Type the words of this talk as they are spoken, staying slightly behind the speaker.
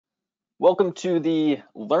Welcome to the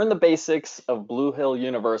Learn the Basics of Bluehill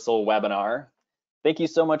Universal webinar. Thank you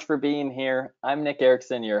so much for being here. I'm Nick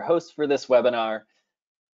Erickson, your host for this webinar.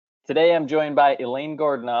 Today I'm joined by Elayne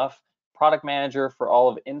Gordonov, Product Manager for all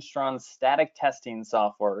of Instron's static testing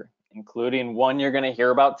software, including one you're going to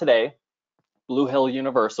hear about today, Bluehill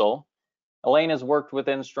Universal. Elayne has worked with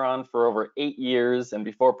Instron for over 8 years, and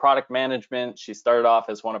before product management, she started off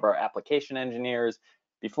as one of our application engineers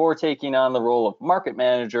before taking on the role of market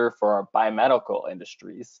manager for our biomedical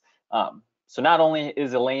industries. So not only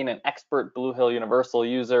is Elayne an expert Bluehill Universal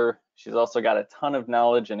user, she's also got a ton of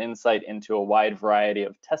knowledge and insight into a wide variety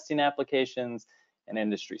of testing applications and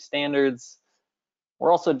industry standards.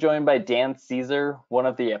 We're also joined by Dan Caesar, one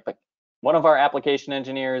of our application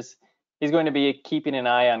engineers. He's going to be keeping an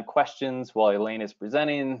eye on questions while Elayne is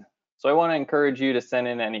presenting. So I want to encourage you to send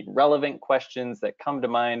in any relevant questions that come to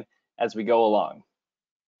mind as we go along.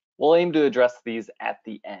 We'll aim to address these at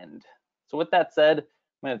the end. So with that said,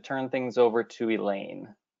 I'm going to turn things over to Elayne.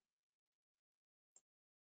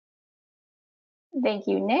 Thank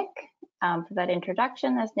you, Nick, for that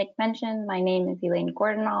introduction. As Nick mentioned, my name is Elayne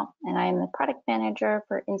Gordonov, and I am the product manager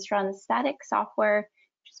for Instron's static software,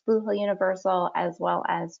 which is Bluehill Universal, as well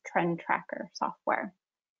as Trend Tracker software.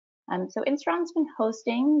 So Instron's been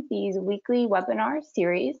hosting these weekly webinar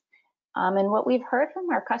series, and what we've heard from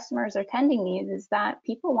our customers attending these is that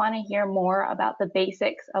people want to hear more about the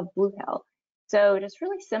basics of Bluehill. So just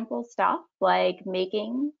really simple stuff like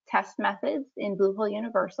making test methods in Bluehill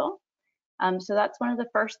Universal. So that's one of the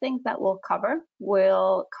first things that we'll cover.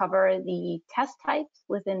 We'll cover the test types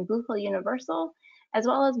within Bluehill Universal, as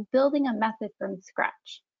well as building a method from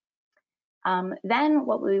scratch. Then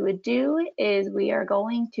what we would do is we are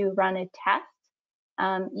going to run a test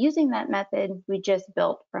using that method we just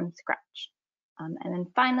built from scratch. And then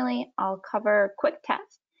finally, I'll cover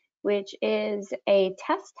QuickTest, which is a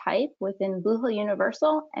test type within Bluehill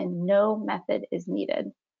Universal, and no method is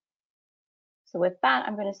needed. So with that,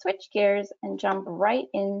 I'm going to switch gears and jump right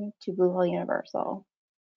into Bluehill Universal.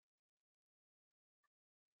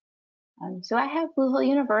 So I have Bluehill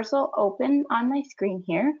Universal open on my screen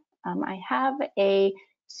here. I have a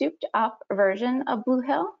souped up version of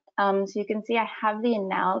Bluehill. So you can see I have the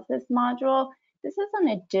analysis module. This is an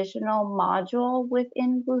additional module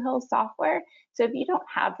within Bluehill software. So if you don't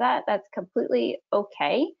have that, that's completely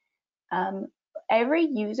okay. Every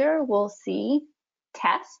user will see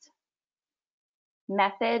test,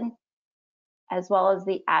 method, as well as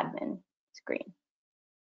the admin screen.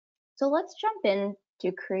 So let's jump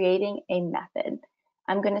into creating a method.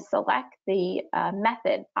 I'm going to select the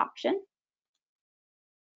method option.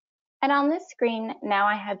 And on this screen, now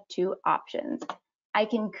I have two options. I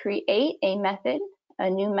can create a method, a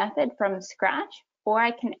new method from scratch, or I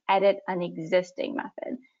can edit an existing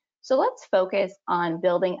method. So let's focus on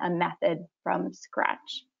building a method from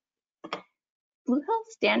scratch. Bluehill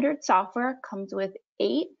standard software comes with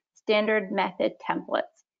 8 standard method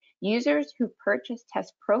templates. Users who purchase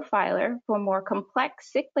Test Profiler for more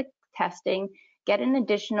complex cyclic testing get an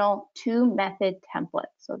additional 2 method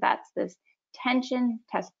templates. So that's this tension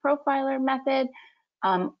Test Profiler method,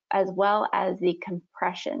 as well as the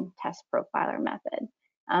compression Test Profiler method.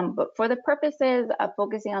 But for the purposes of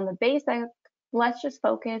focusing on the basic, let's just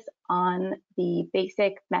focus on the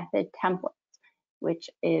basic method templates, which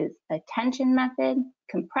is a tension method,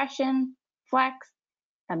 compression, flex,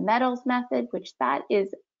 a metals method, which that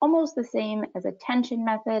is almost the same as a tension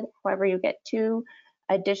method. However, you get 2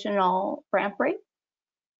 additional ramp rates.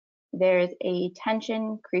 There's a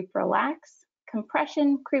tension creep relax,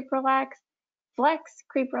 compression creep relax, flex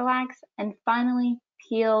creep relax, and finally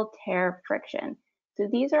peel tear friction. So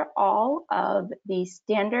these are all of the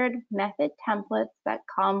standard method templates that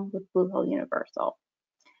come with Bluehill Universal.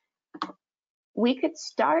 We could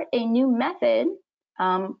start a new method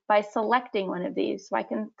by selecting one of these. So I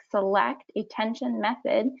can select a tension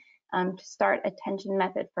method to start a tension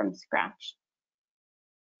method from scratch.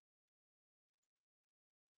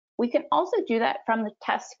 We can also do that from the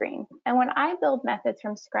test screen. And when I build methods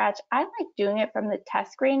from scratch, I like doing it from the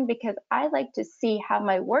test screen because I like to see how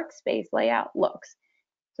my workspace layout looks.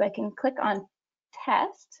 So I can click on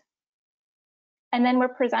test, and then we're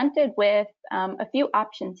presented with a few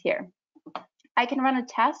options here. I can run a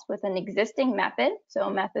test with an existing method, so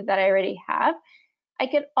a method that I already have. I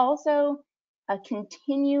could also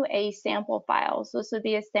continue a sample file. So this would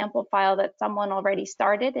be a sample file that someone already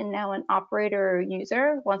started and now an operator or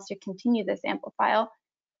user wants to continue the sample file.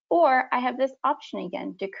 Or I have this option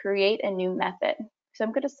again to create a new method. So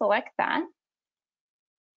I'm going to select that.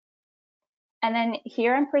 And then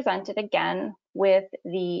here I'm presented again with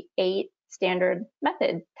the 8 standard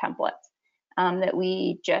method templates. that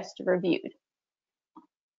we just reviewed.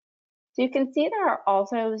 So you can see there are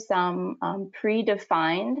also some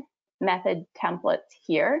predefined method templates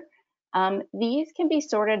here. These can be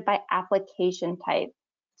sorted by application type.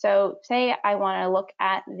 So say I want to look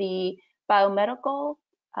at the biomedical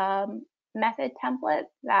method templates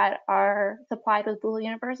that are supplied with Bluehill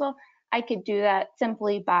Universal. I could do that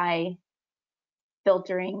simply by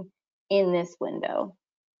filtering in this window.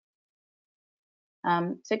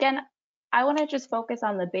 So again, I want to just focus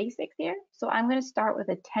on the basics here. So I'm going to start with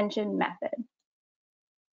attention method.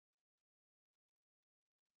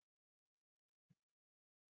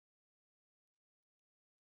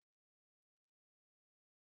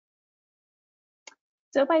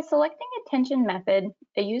 So by selecting attention method,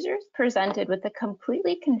 a user is presented with a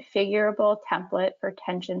completely configurable template for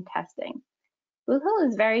attention testing. Bluehill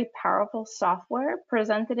is very powerful software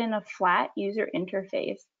presented in a flat user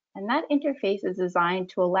interface, and that interface is designed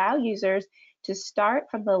to allow users to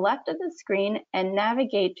start from the left of the screen and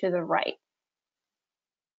navigate to the right.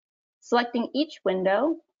 Selecting each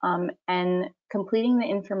window and completing the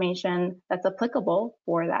information that's applicable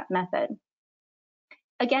for that method.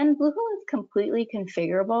 Again, Bluehill is completely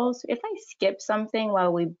configurable, so if I skip something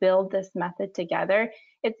while we build this method together,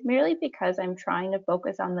 it's merely because I'm trying to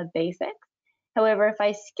focus on the basics. However, if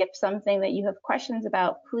I skip something that you have questions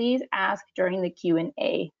about, please ask during the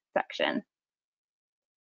Q&A section.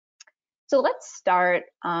 So let's start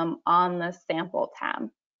on the sample tab.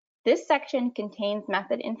 This section contains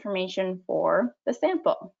method information for the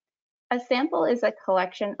sample. A sample is a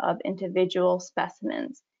collection of individual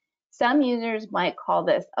specimens. Some users might call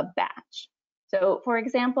this a batch. So for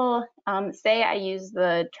example, say I use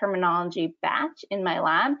the terminology batch in my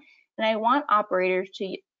lab, and I want operators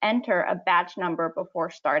to enter a batch number before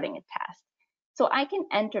starting a test. So I can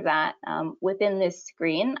enter that within this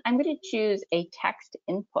screen. I'm going to choose a text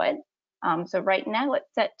input. So right now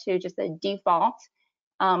it's set to just a default,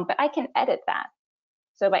 but I can edit that.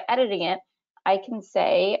 So by editing it, I can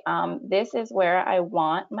say this is where I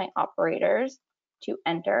want my operators to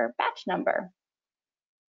enter batch number.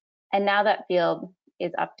 And now that field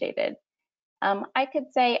is updated. I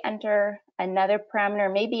could say enter another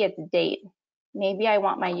parameter, maybe it's date. Maybe I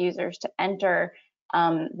want my users to enter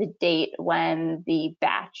the date when the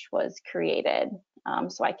batch was created.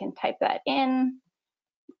 So I can type that in,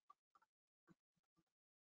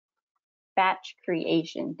 batch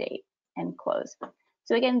creation date, and close.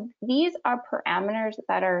 So again, these are parameters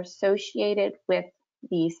that are associated with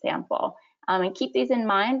the sample. And keep these in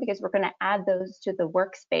mind because we're going to add those to the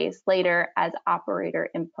workspace later as operator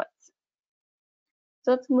inputs.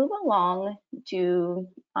 So let's move along to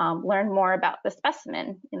learn more about the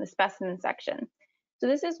specimen in the specimen section. So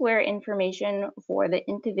this is where information for the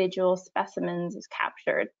individual specimens is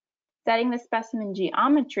captured. Setting the specimen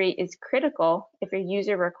geometry is critical if your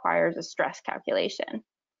user requires a stress calculation.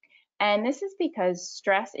 And this is because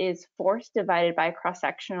stress is force divided by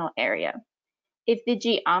cross-sectional area. If the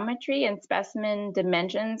geometry and specimen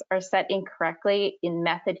dimensions are set incorrectly in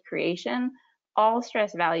method creation, all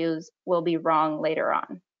stress values will be wrong later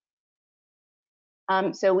on.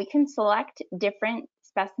 So we can select different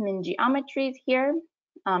specimen geometries here.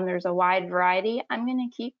 There's a wide variety. I'm going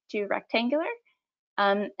to keep to rectangular.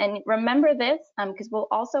 And remember this because we'll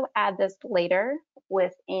also add this later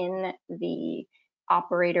within the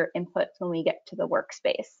operator inputs when we get to the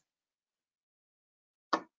workspace.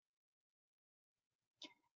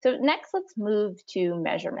 So next, let's move to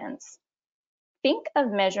measurements. Think of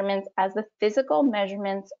measurements as the physical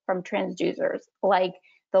measurements from transducers, like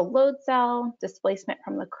the load cell, displacement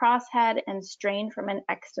from the crosshead, and strain from an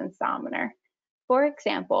extensometer. For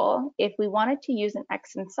example, if we wanted to use an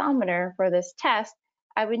extensometer for this test,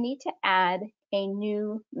 I would need to add a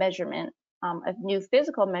new measurement, a new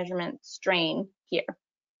physical measurement strain here.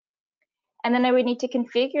 And then I would need to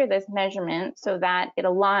configure this measurement so that it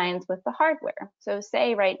aligns with the hardware. So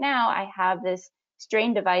say right now I have this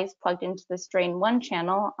strain device plugged into the strain 1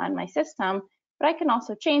 channel on my system, but I can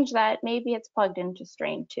also change that. Maybe it's plugged into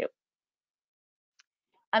strain 2.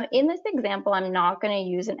 In this example, I'm not going to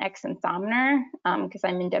use an extensometer because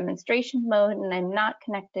I'm in demonstration mode and I'm not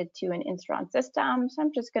connected to an Instron system. So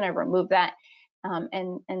I'm just going to remove that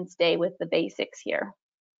and stay with the basics here.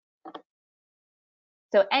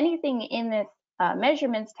 So anything in this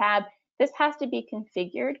measurements tab, this has to be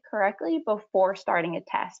configured correctly before starting a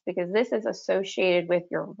test because this is associated with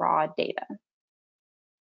your raw data.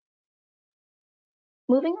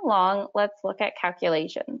 Moving along, let's look at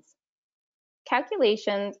calculations.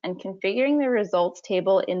 Calculations and configuring the results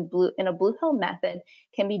table in a Bluehill method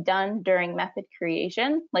can be done during method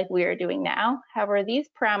creation, like we are doing now. However, these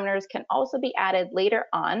parameters can also be added later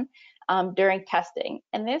on during testing,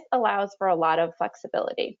 and this allows for a lot of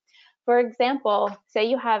flexibility. For example, say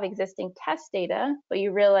you have existing test data, but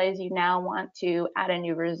you realize you now want to add a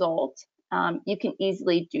new result. You can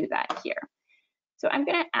easily do that here. So I'm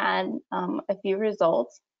going to add a few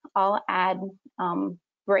results. I'll add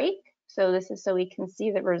break. So this is so we can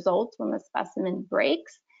see the results when the specimen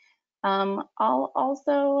breaks. I'll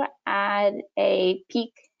also add a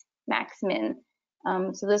peak max min.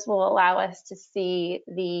 So this will allow us to see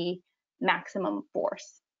the maximum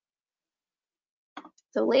force.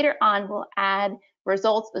 So later on, we'll add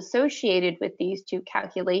results associated with these two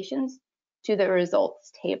calculations to the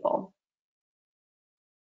results table.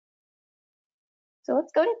 So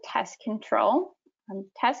let's go to test control.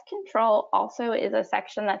 Test control also is a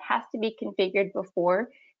section that has to be configured before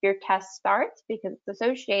your test starts because it's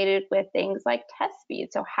associated with things like test speed,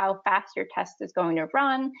 so how fast your test is going to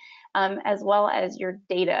run, as well as your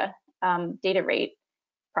data rate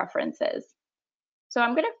preferences. So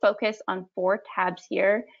I'm going to focus on 4 tabs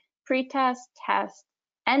here: pretest, test,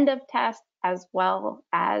 end of test, as well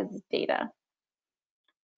as data.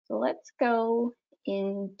 So let's go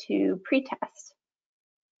into pretest.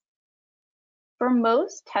 For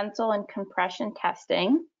most tensile and compression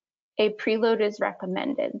testing, a preload is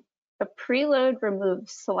recommended. A preload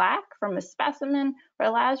removes slack from a specimen or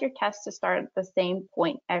allows your test to start at the same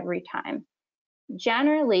point every time.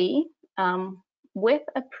 Generally, with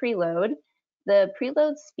a preload, the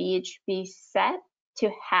preload speed should be set to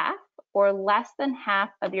half or less than half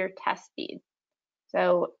of your test speed.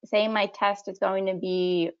 So say my test is going to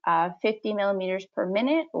be 50 millimeters per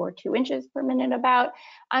minute or 2 inches per minute about,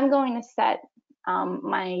 I'm going to set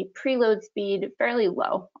my preload speed fairly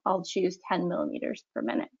low. I'll choose 10 millimeters per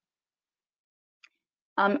minute.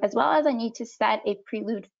 As well as I need to set a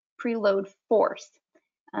preload force.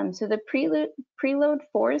 So the preload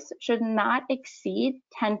force should not exceed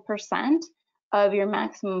 10% of your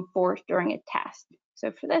maximum force during a test.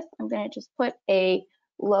 So for this, I'm going to just put a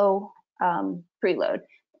low preload.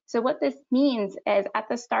 So what this means is at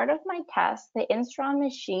the start of my test, the Instron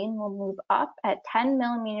machine will move up at 10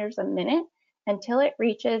 millimeters a minute until it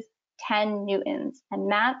reaches 10 newtons. And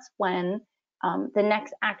that's when the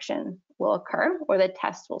next action will occur or the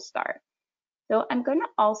test will start. So I'm going to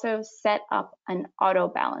also set up an auto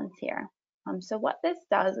balance here. So what this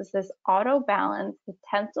does is this auto balance the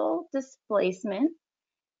tensile displacement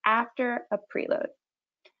after a preload.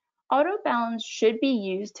 Auto balance should be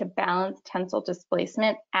used to balance tensile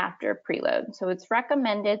displacement after preload. So it's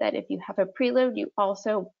recommended that if you have a preload, you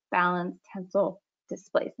also balance tensile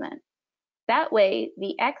displacement. That way,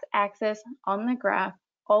 the x-axis on the graph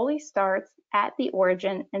always starts at the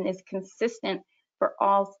origin and is consistent for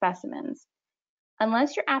all specimens.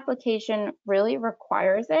 Unless your application really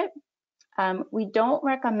requires it, we don't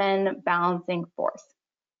recommend balancing force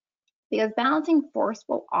because balancing force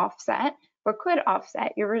will offset or could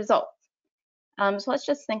offset your results. So let's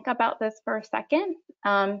just think about this for a second.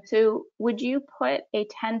 So would you put a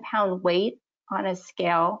 10-pound weight on a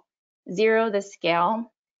scale, zero the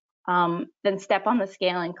scale, then step on the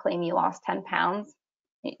scale and claim you lost 10 pounds?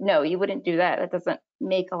 No, you wouldn't do that. That doesn't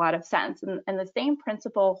make a lot of sense. And the same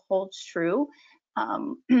principle holds true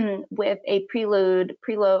with a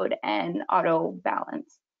preload and auto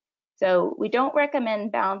balance. So we don't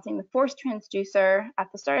recommend balancing the force transducer at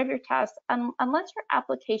the start of your test unless your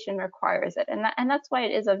application requires it. And that's why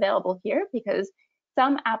it is available here, because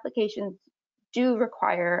some applications do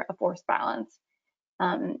require a force balance.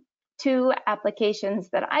 2 applications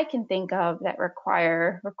that I can think of that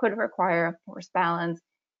require or could require a force balance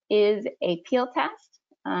is a peel test.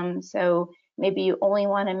 So maybe you only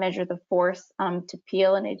want to measure the force to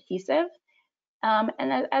peel an adhesive,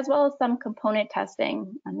 and as well as some component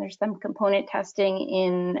testing. There's some component testing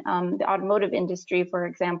in the automotive industry, for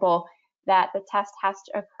example, that the test has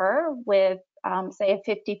to occur with, say, a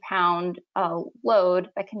 50-pound load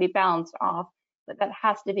that can be balanced off, but that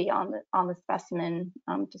has to be on the specimen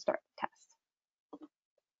to start the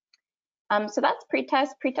test. So that's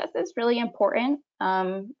pretest. Pretest is really important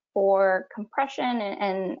for compression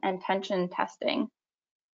and tension testing.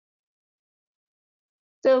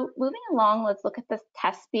 So moving along, let's look at this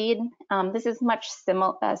test speed. This is much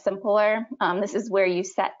simpler. This is where you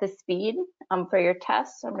set the speed for your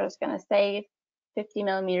test. So I'm just going to say 50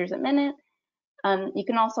 millimeters a minute. You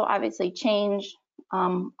can also obviously change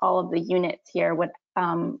all of the units here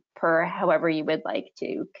per however you would like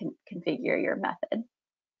to configure your method.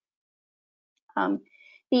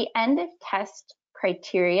 The end of test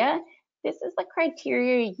criteria. This is the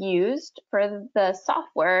criteria used for the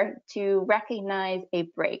software to recognize a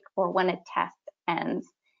break or when a test ends.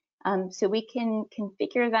 So we can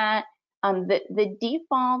configure that. The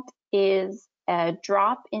default is a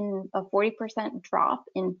 40% drop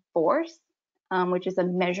in force, which is a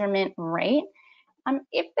measurement rate.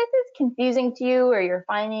 If this is confusing to you, or you're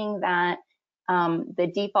finding that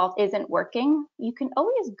the default isn't working, you can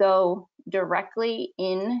always go directly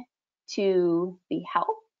into the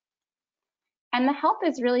help. And the help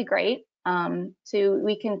is really great. So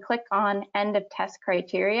we can click on end of test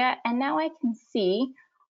criteria, and now I can see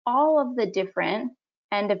all of the different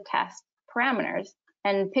end of test parameters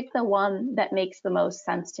and pick the one that makes the most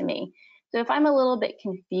sense to me. So if I'm a little bit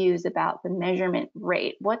confused about the measurement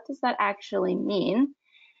rate, what does that actually mean?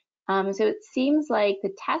 So it seems like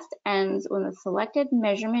the test ends when the selected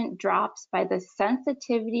measurement drops by the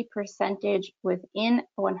sensitivity percentage within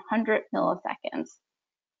 100 milliseconds.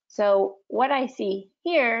 So what I see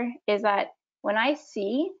here is that when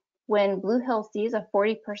Bluehill sees a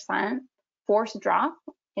 40% force drop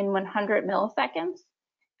in 100 milliseconds,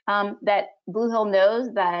 that Bluehill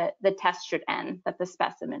knows that the test should end, that the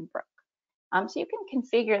specimen broke. So you can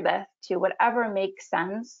configure this to whatever makes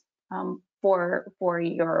sense for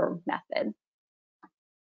your method.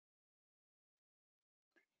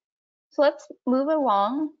 So let's move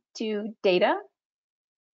along to data.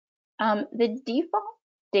 The default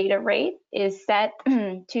data rate is set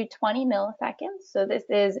to 20 milliseconds. So this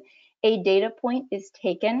is a data point is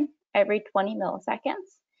taken every 20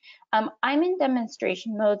 milliseconds. I'm in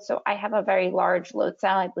demonstration mode, so I have a very large load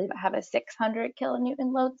cell. I believe I have a 600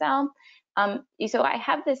 kilonewton load cell. So I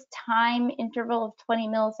have this time interval of 20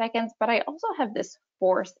 milliseconds, but I also have this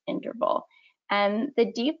force interval. And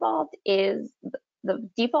the default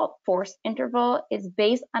force interval is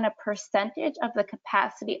based on a percentage of the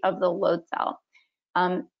capacity of the load cell.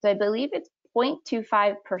 So I believe it's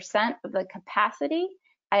 0.25% of the capacity.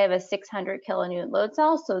 I have a 600 kilonewton load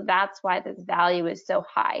cell, so that's why this value is so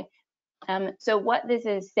high. So what this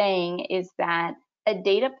is saying is that a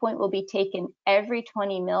data point will be taken every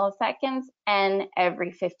 20 milliseconds and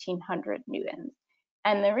every 1500 newtons.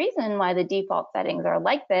 And the reason why the default settings are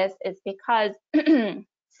like this is because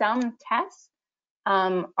some tests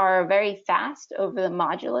are very fast over the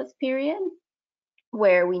modulus period,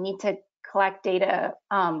 where we need to collect data,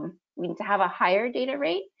 we need to have a higher data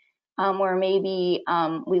rate, where maybe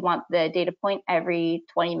we want the data point every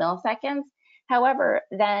 20 milliseconds. However,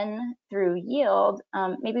 then through yield,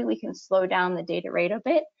 maybe we can slow down the data rate a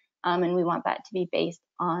bit, and we want that to be based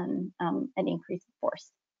on an increase in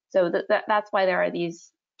force. So that's why there are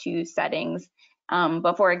these two settings.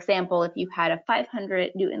 But for example, if you had a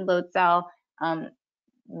 500 Newton load cell,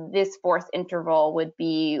 this force interval would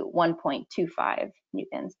be 1.25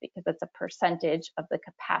 newtons, because it's a percentage of the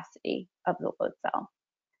capacity of the load cell.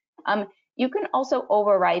 You can also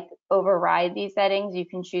override these settings. You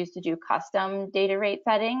can choose to do custom data rate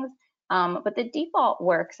settings, but the default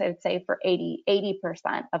works, I'd say, for 80%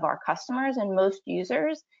 of our customers, and most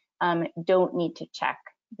users don't need to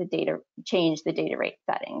change the data rate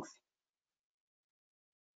settings.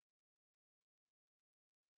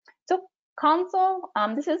 So console,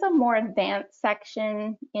 this is a more advanced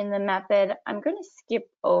section in the method. I'm going to skip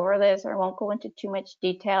over this, or I won't go into too much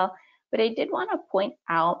detail. But I did want to point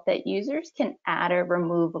out that users can add or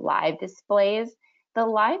remove live displays. The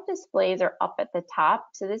live displays are up at the top.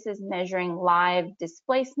 So this is measuring live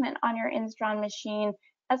displacement on your Instron machine,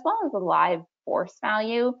 as well as the live force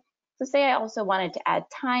value. So say I also wanted to add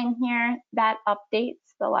time here, that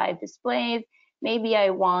updates the live displays. Maybe I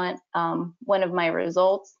want one of my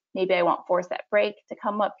results, maybe I want force at break to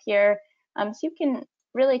come up here. So you can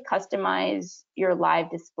really customize your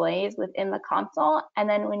live displays within the console. And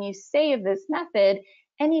then when you save this method,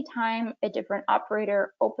 anytime a different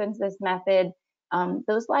operator opens this method,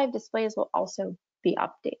 those live displays will also be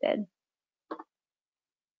updated.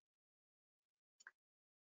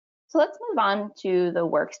 So let's move on to the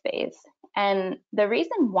workspace. And the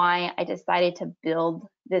reason why I decided to build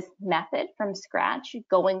this method from scratch,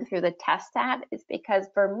 going through the test tab, is because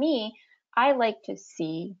for me, I like to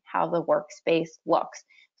see how the workspace looks.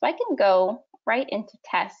 So I can go right into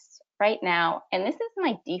tests right now, and this is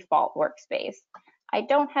my default workspace. I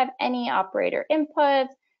don't have any operator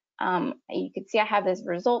inputs. You can see I have this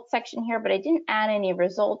results section here, but I didn't add any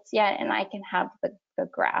results yet, and I can have the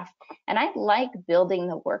graph. And I like building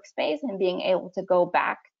the workspace and being able to go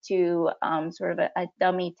back to sort of a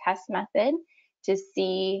dummy test method to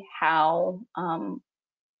see how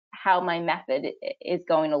my method is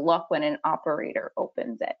going to look when an operator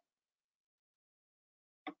opens it.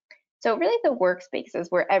 So really the workspace is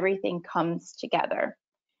where everything comes together.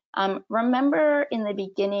 Remember in the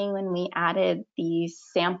beginning when we added the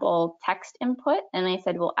sample text input, and I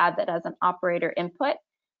said we'll add that as an operator input.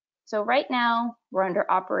 So right now we're under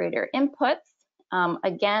operator inputs.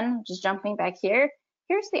 Again, just jumping back here,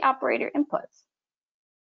 here's the operator inputs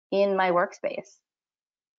in my workspace.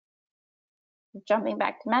 Jumping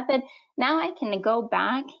back to method, now I can go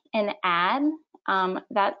back and add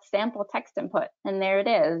that sample text input, and there it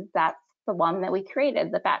is. That's the one that we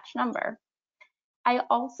created, the batch number. I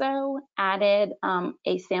also added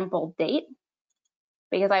a sample date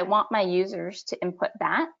because I want my users to input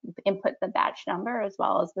the batch number as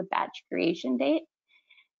well as the batch creation date.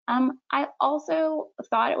 I also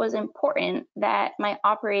thought it was important that my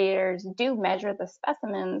operators do measure the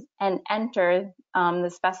specimens and enter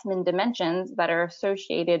the specimen dimensions that are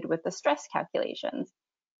associated with the stress calculations.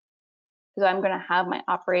 So I'm going to have my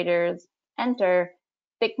operators enter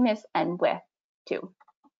thickness and width too.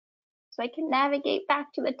 So I can navigate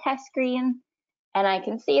back to the test screen, and I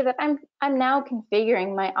can see that I'm now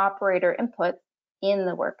configuring my operator inputs in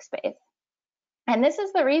the workspace. And this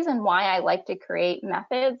is the reason why I like to create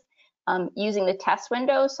methods using the test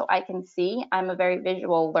window, so I can see. I'm a very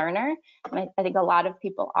visual learner, and I think a lot of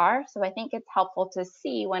people are. So I think it's helpful to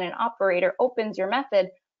see when an operator opens your method,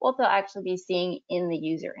 what they'll actually be seeing in the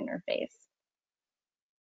user interface.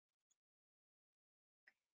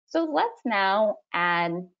 So let's now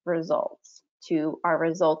add results to our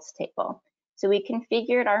results table. So we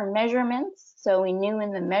configured our measurements. So we knew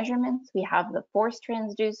in the measurements, we have the force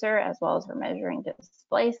transducer as well as we're measuring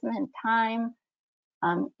displacement and time.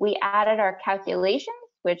 We added our calculations,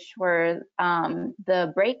 which were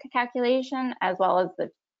the brake calculation as well as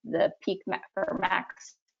the peak for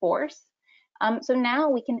max force. So now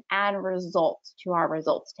we can add results to our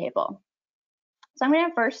results table. So I'm going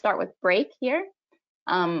to first start with brake here.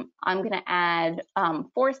 I'm going to add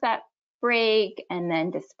force at brake and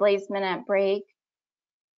then displacement at brake.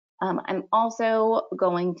 I'm also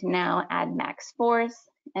going to now add max force,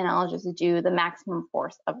 and I'll just do the maximum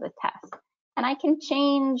force of the test. And I can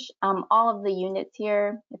change all of the units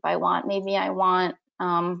here if I want. Maybe I'm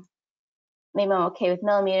okay with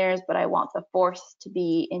millimeters, but I want the force to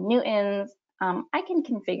be in newtons. I can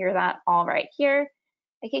configure that all right here.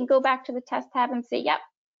 I can go back to the test tab and say, yep,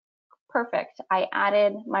 perfect. I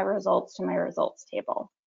added my results to my results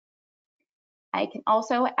table. I can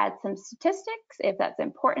also add some statistics if that's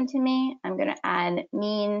important to me. I'm going to add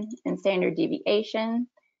mean and standard deviation.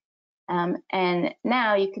 And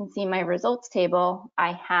now you can see my results table.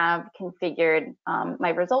 I have configured my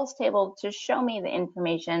results table to show me the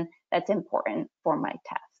information that's important for my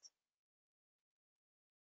test.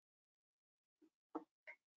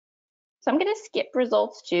 So I'm going to skip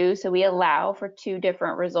results 2, so we allow for 2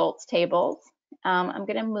 different results tables. I'm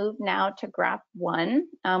going to move now to graph 1,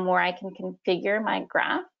 where I can configure my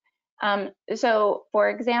graph. So for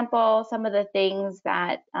example, some of the things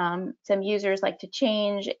that some users like to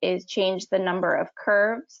change is change the number of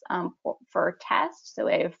curves for tests. So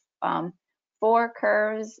I have 4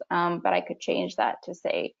 curves, but I could change that to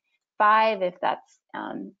say 5 if that's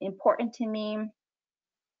important to me.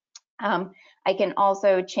 I can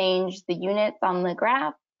also change the units on the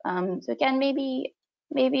graph. So again, maybe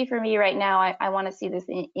for me right now, I want to see this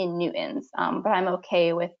in newtons, but I'm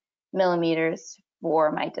okay with millimeters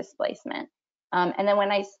for my displacement. And then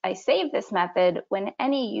when I save this method, when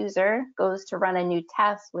any user goes to run a new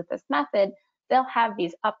test with this method, they'll have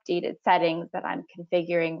these updated settings that I'm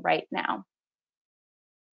configuring right now.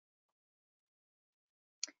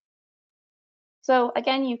 So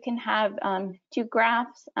again, you can have 2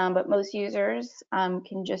 graphs, but most users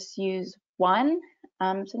can just use 1.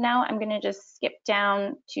 So now I'm going to just skip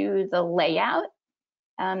down to the layout.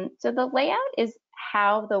 So the layout is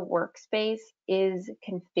how the workspace is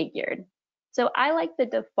configured. So I like the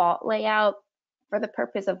default layout for the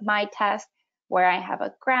purpose of my test, where I have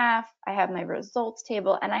a graph, I have my results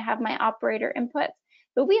table, and I have my operator inputs.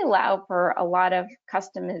 But we allow for a lot of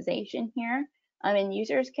customization here. And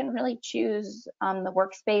users can really choose the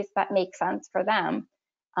workspace that makes sense for them.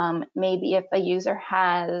 Maybe if a user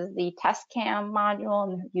has the test cam module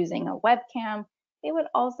and they're using a webcam, they would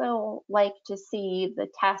also like to see the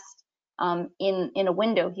test in a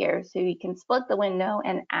window here. So you can split the window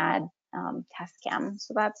and add test cam.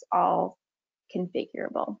 So that's all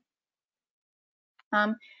configurable.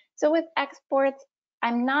 So with exports,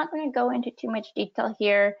 I'm not going to go into too much detail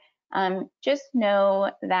here. Just know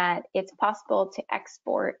that it's possible to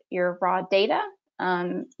export your raw data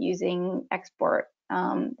using export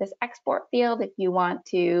this export field if you want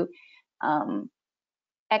to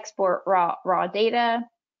export raw data.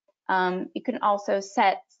 You can also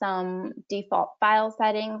set some default file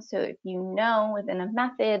settings. So if you know within a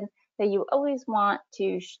method that you always want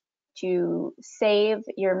to save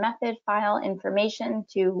your method file information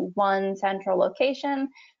to one central location,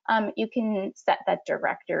 you can set that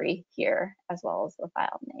directory here as well as the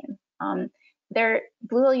file name.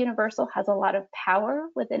 Bluehill Universal has a lot of power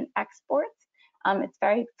within exports. It's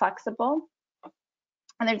very flexible,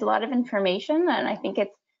 and there's a lot of information, and I think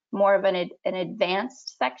it's more of an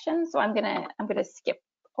advanced section, so I'm gonna skip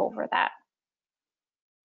over that.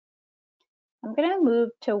 I'm gonna move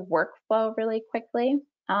to workflow really quickly.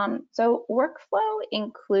 So workflow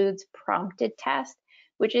includes prompted test,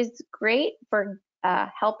 which is great for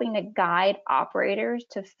helping to guide operators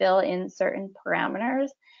to fill in certain parameters.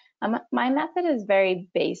 My method is very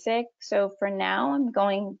basic, so for now I'm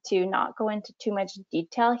going to not go into too much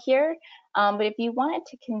detail here, but if you wanted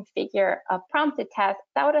to configure a prompted test,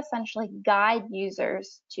 that would essentially guide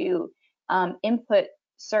users to input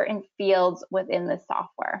certain fields within the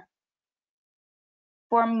software.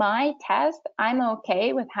 For my test, I'm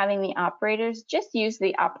okay with having the operators just use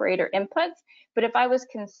the operator inputs, but if I was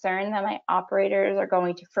concerned that my operators are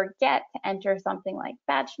going to forget to enter something like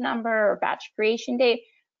batch number or batch creation date,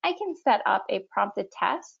 I can set up a prompted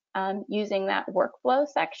test using that workflow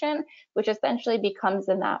section, which essentially becomes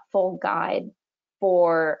in that full guide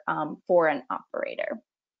for an operator.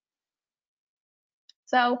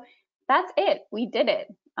 So that's it. We did it.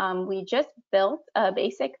 We just built a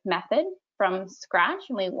basic method from scratch,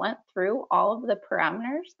 and we went through all of the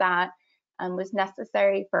parameters that was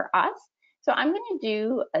necessary for us. So I'm going to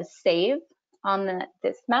do a save on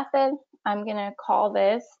this method. I'm going to call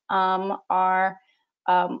this our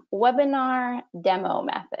webinar demo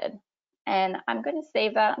method, and I'm going to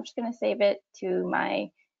save that. I'm just going to save it to my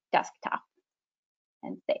desktop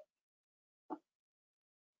and save.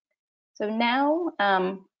 So now,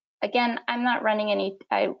 again, I'm not running any,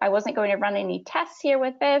 I wasn't going to run any tests here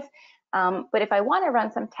with this, but if I want to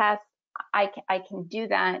run some tests, I can do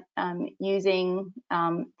that using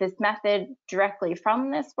this method directly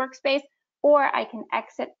from this workspace, or I can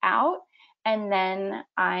exit out and then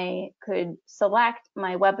I could select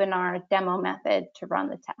my webinar demo method to run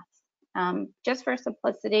the test. Just for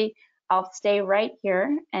simplicity, I'll stay right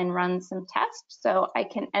here and run some tests. So I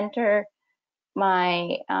can enter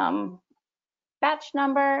my batch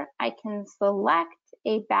number. I can select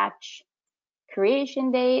a batch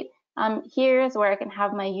creation date. Here's where I can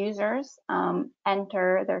have my users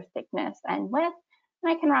enter their thickness and width,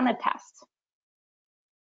 and I can run a test.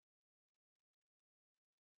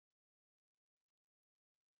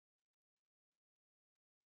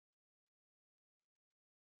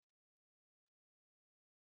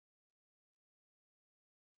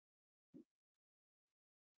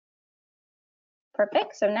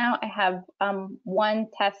 Perfect. So now I have one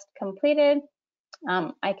test completed.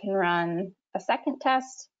 I can run a second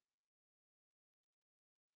test.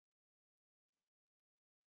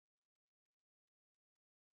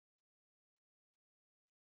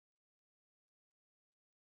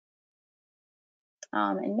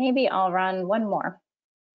 And maybe I'll run one more.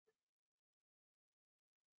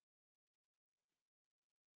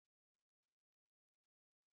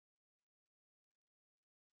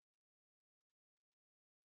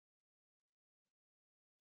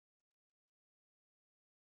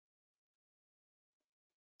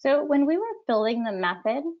 So when we were building the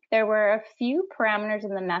method, there were a few parameters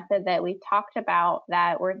in the method that we talked about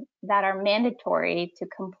that are mandatory to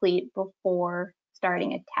complete before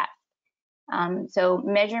starting a test. So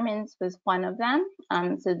measurements was one of them.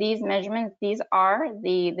 So these measurements, these are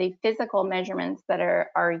the physical measurements that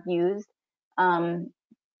are used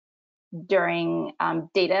during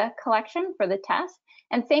data collection for the test.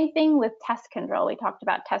 And same thing with test control. We talked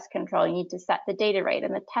about test control. You need to set the data rate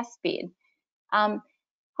and the test speed.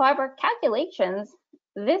 However, calculations,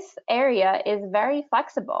 this area is very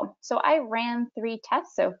flexible. So I ran 3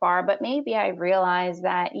 tests so far, but maybe I realized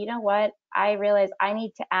that, you know what, I realized I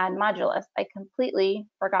need to add modulus. I completely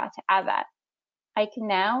forgot to add that. I can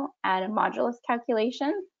now add a modulus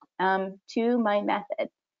calculation to my method.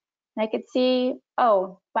 And I could see,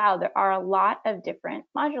 oh, wow, there are a lot of different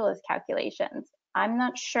modulus calculations. I'm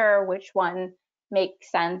not sure which one makes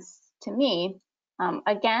sense to me.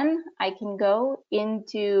 Again, I can go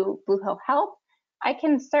into Bluehill Help. I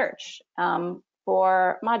can search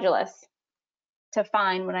for modulus to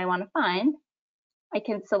find what I want to find. I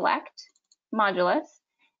can select modulus,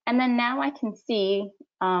 and then now I can see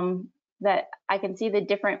that I can see the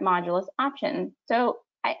different modulus options. So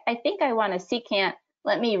I think I want to secant.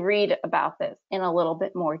 Let me read about this in a little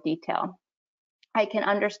bit more detail. I can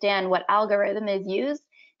understand what algorithm is used,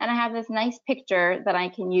 and I have this nice picture that I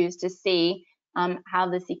can use to see how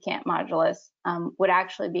the secant modulus would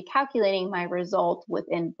actually be calculating my result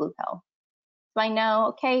within Bluehill. So I know,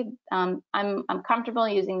 okay, I'm comfortable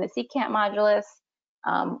using the secant modulus,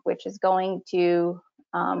 which is going to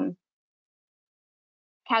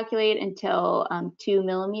calculate until 2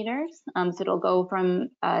 millimeters. So it'll go from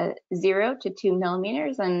 0 to 2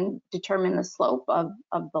 millimeters and determine the slope of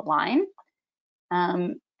the line.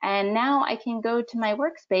 And now I can go to my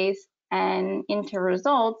workspace and into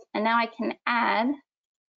results, and now I can add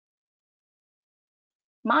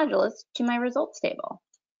modulus to my results table.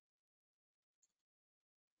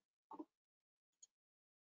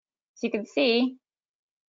 So you can see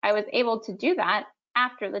I was able to do that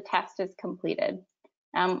after the test is completed,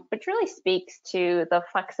 which really speaks to the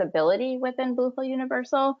flexibility within Bluehill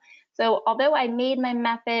Universal. So although I made my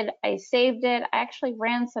method, I saved it, I actually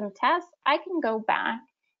ran some tests, I can go back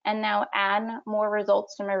and now add more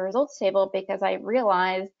results to my results table because I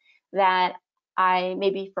realized that I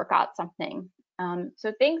maybe forgot something.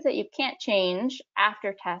 So things that you can't change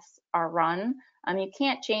after tests are run, you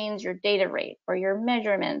can't change your data rate or your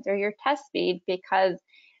measurements or your test speed because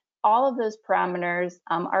all of those parameters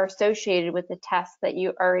are associated with the tests that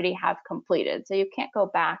you already have completed. So you can't go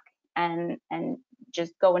back and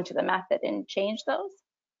just go into the method and change those.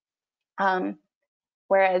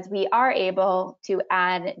 Whereas we are able to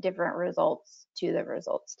add different results to the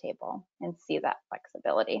results table and see that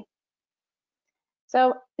flexibility.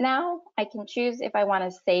 So now I can choose if I want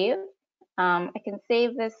to save. I can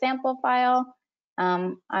save this sample file.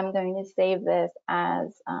 I'm going to save this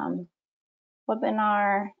as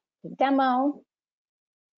webinar demo.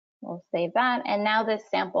 We'll save that. And now this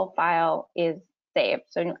sample file is saved.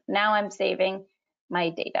 So now I'm saving my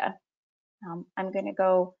data. I'm going to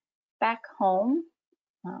go back home.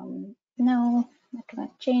 No, I'm not going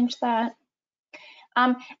to change that.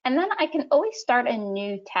 And then I can always start a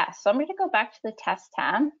new test. So I'm going to go back to the test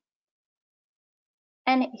tab.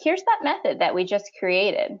 And here's that method that we just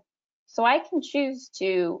created. So I can choose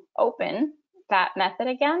to open that method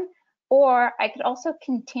again, or I could also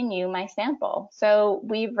continue my sample. So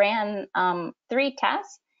we ran 3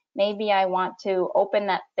 tests. Maybe I want to open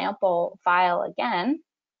that sample file again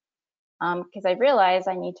because I realize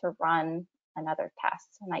I need to run another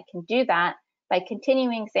test. And I can do that by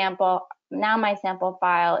continuing sample. Now my sample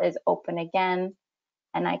file is open again,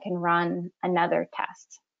 and I can run another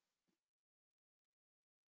test.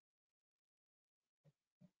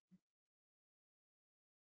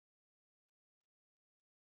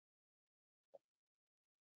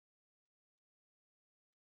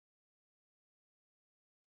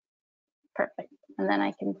 Perfect. And then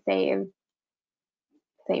I can save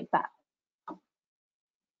that.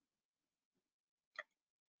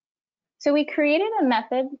 So we created a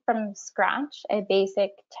method from scratch, a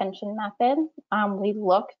basic tension method. We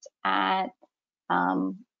looked at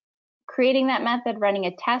creating that method, running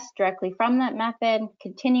a test directly from that method,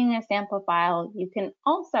 continuing a sample file. You can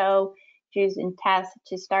also choose in test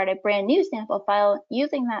to start a brand new sample file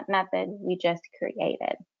using that method we just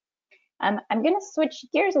created. I'm going to switch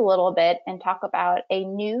gears a little bit and talk about a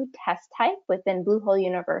new test type within Bluehill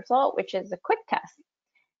Universal, which is a quick test.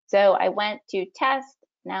 So I went to test.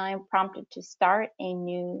 Now I'm prompted to start a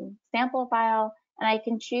new sample file, and I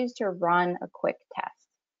can choose to run a quick test.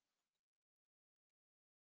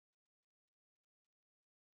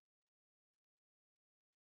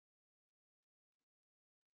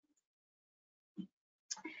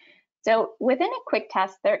 So within a quick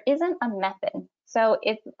test, there isn't a method. So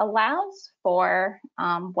it allows for,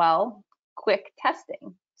 well, quick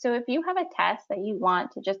testing. So if you have a test that you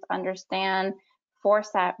want to just understand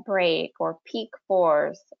force at break or peak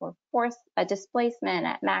force or force a displacement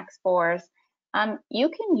at max force, you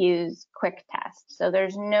can use quick test. So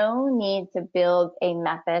there's no need to build a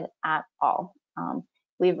method at all.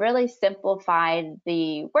 We've really simplified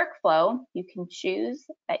the workflow. You can choose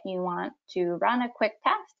that you want to run a quick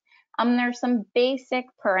test. There's some basic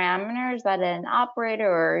parameters that an operator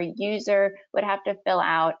or a user would have to fill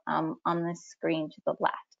out on the screen to the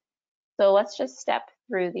left. So let's just step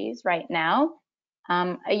through these right now.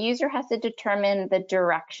 A user has to determine the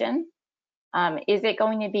direction. Is it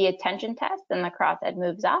going to be a tension test and the crosshead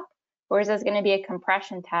moves up? Or is this going to be a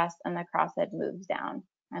compression test and the crosshead moves down?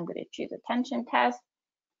 I'm going to choose a tension test.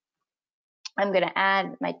 I'm going to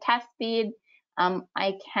add my test speed.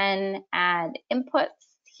 I can add inputs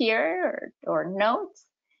here or notes.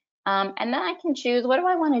 And then I can choose, what do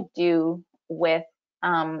I want to do with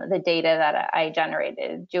the data that I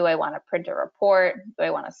generated? Do I want to print a report? Do I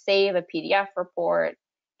want to save a PDF report?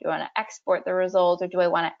 Do I want to export the results, or do I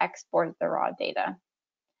want to export the raw data?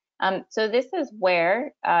 So this is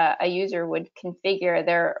where a user would configure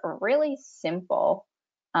their really simple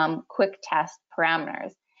quick test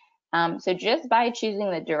parameters. So just by choosing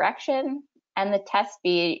the direction and the test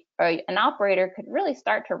speed, an operator could really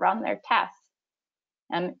start to run their tests.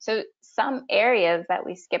 So some areas that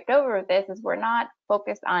we skipped over with this is we're not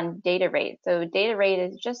focused on data rate. So data rate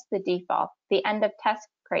is just the default. The end of test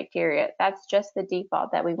criteria, that's just the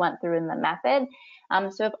default that we went through in the method.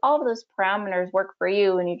 So if all of those parameters work for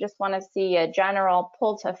you and you just want to see a general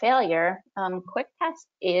pull to failure, QuickTest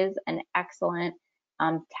is an excellent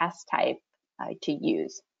test type to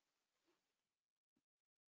use.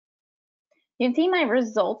 You can see my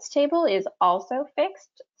results table is also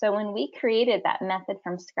fixed. So when we created that method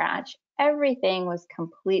from scratch, everything was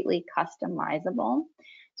completely customizable.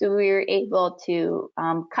 So we were able to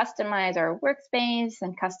customize our workspace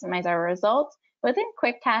and customize our results. Within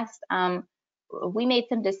QuickTest, we made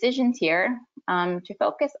some decisions here to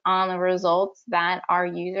focus on the results that our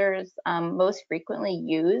users most frequently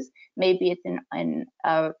use. Maybe it's in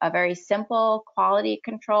a very simple quality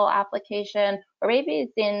control application, or maybe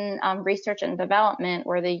it's in research and development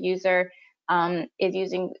where the user is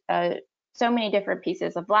using so many different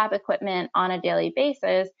pieces of lab equipment on a daily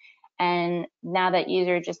basis. And now that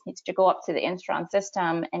user just needs to go up to the Instron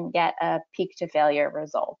system and get a peak to failure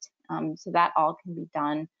result. So that all can be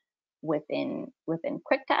done within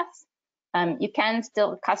QuickTest. You can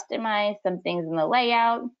still customize some things in the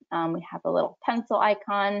layout. We have a little pencil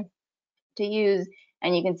icon to use,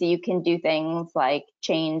 and you can see you can do things like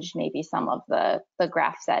change maybe some of the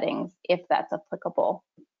graph settings if that's applicable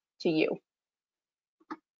to you.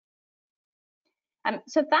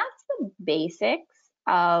 So that's the basics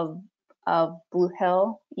of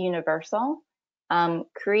Bluehill Universal.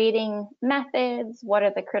 Creating methods, what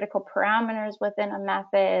are the critical parameters within a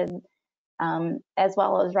method, as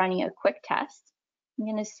well as running a quick test. I'm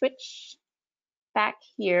going to switch back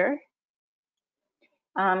here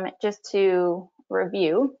just to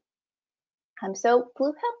review. So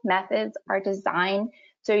Bluehill methods are designed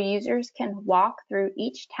so users can walk through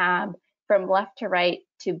each tab from left to right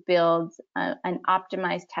to build an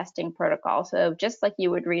optimized testing protocol. So just like you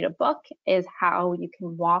would read a book is how you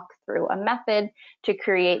can walk through a method to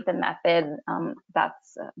create the method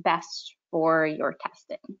that's best for your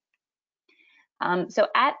testing. So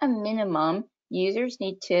at a minimum, users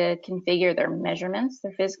need to configure their measurements,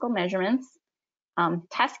 their physical measurements,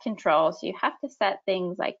 test control. So you have to set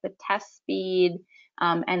things like the test speed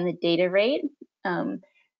and the data rate,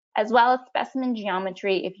 as well as specimen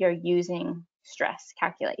geometry if you're using stress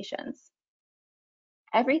calculations.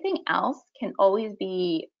 Everything else can always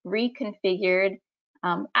be reconfigured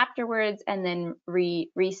afterwards and then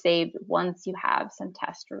resaved once you have some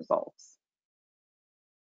test results.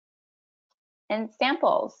 And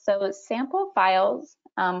samples. So sample files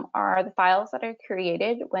are the files that are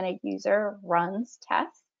created when a user runs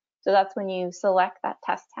tests. So that's when you select that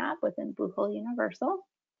test tab within Bluehill Universal.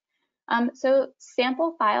 So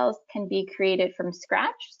sample files can be created from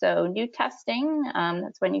scratch. So new testing,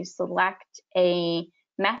 that's when you select a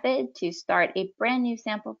method to start a brand new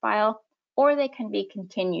sample file, or they can be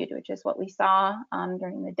continued, which is what we saw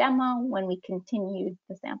during the demo when we continued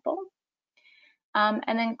the sample.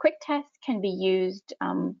 And then QuickTest can be used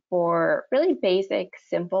for really basic,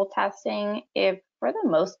 simple testing if, for the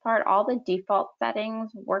most part, all the default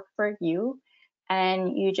settings work for you,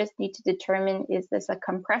 and you just need to determine, is this a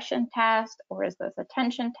compression test or is this a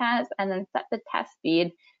tension test, and then set the test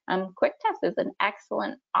speed. QuickTest is an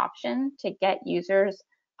excellent option to get users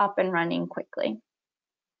up and running quickly.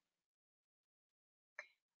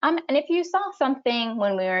 And if you saw something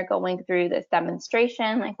when we were going through this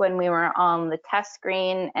demonstration, like when we were on the test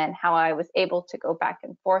screen and how I was able to go back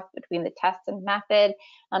and forth between the test and method,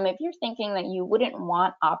 if you're thinking that you wouldn't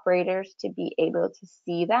want operators to be able to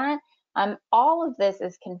see that, all of this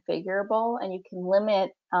is configurable, and you can limit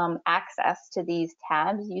access to these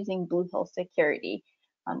tabs using Bluehill Security.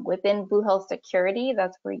 Within Bluehill Security,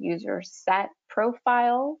 that's where users set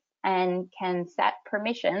profiles and can set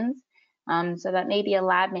permissions. So that maybe a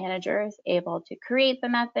lab manager is able to create the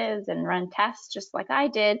methods and run tests just like I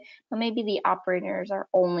did, but maybe the operators are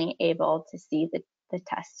only able to see the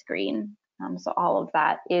test screen. So all of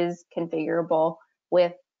that is configurable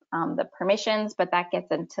with the permissions, but that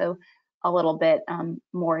gets into a little bit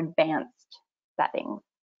more advanced settings.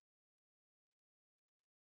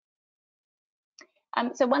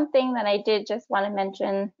 So one thing that I did just want to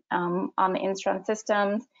mention on the Instron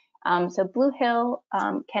systems, so Bluehill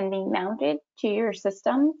can be mounted to your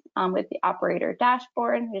system with the operator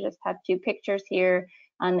dashboard. We just have two pictures here.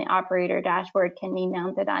 On the operator dashboard can be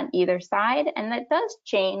mounted on either side, and that does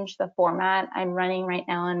change the format. I'm running right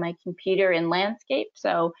now on my computer in landscape,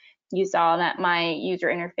 so you saw that my user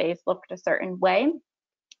interface looked a certain way.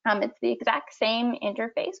 It's the exact same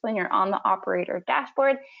interface when you're on the operator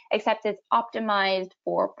dashboard, except it's optimized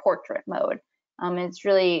for portrait mode. It's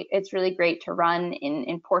really great to run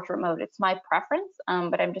in portrait mode. It's my preference,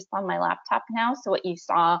 but I'm just on my laptop now. So what you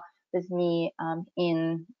saw was me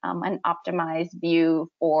in an optimized view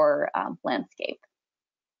for landscape.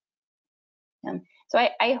 So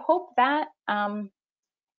I hope that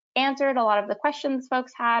answered a lot of the questions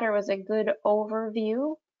folks had, or was a good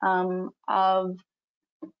overview of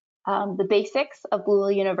the basics of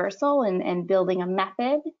Bluehill Universal and building a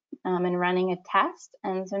method and running a test.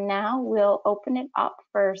 And so now we'll open it up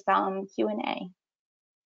for some Q&A.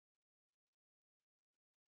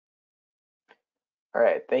 All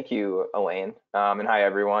right, thank you, Elayne, and hi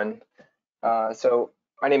everyone. So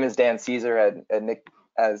my name is Dan Caesar,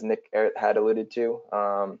 as Nick had alluded to,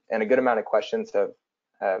 and a good amount of questions have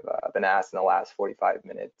been asked in the last 45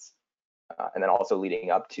 minutes, and then also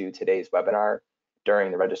leading up to today's webinar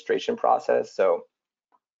during the registration process. So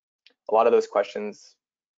a lot of those questions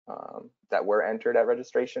that were entered at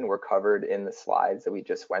registration were covered in the slides that we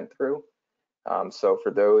just went through. So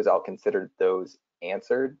for those, I'll consider those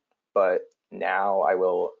answered, but now I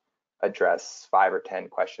will address 5 or 10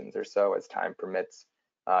 questions or so as time permits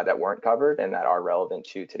that weren't covered and that are relevant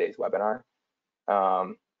to today's webinar.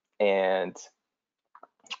 And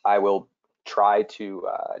I will try to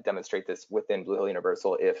demonstrate this within Bluehill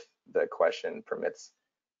Universal if the question permits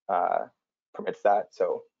that.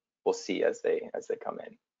 So we'll see as they come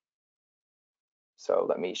in. So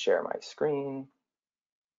let me share my screen.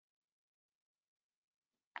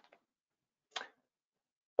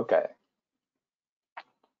 Okay.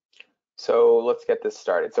 So let's get this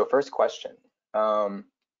started. So first question,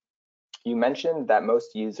 you mentioned that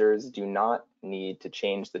most users do not need to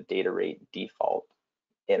change the data rate default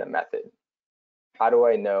in a method. How do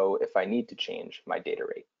I know if I need to change my data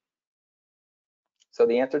rate? So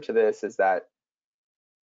the answer to this is that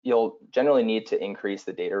you'll generally need to increase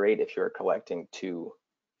the data rate if you're collecting too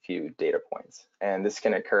few data points. And this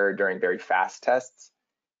can occur during very fast tests.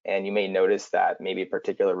 And you may notice that maybe a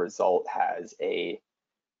particular result has a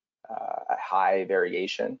high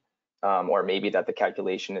variation, or maybe that the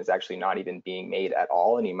calculation is actually not even being made at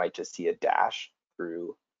all, and you might just see a dash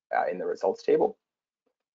through in the results table.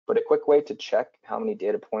 But a quick way to check how many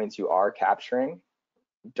data points you are capturing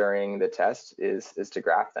during the test is to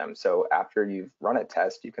graph them. So after you've run a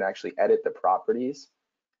test, you can actually edit the properties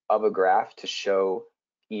of a graph to show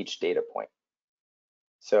each data point.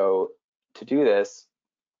 So to do this,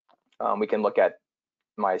 we can look at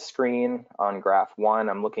my screen on graph 1.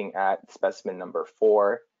 I'm looking at specimen number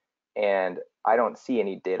 4, and I don't see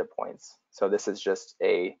any data points. So this is just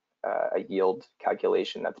a yield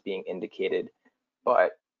calculation that's being indicated,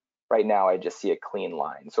 but right now I just see a clean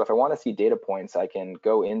line. So if I want to see data points, I can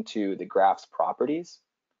go into the graph's properties,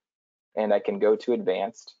 and I can go to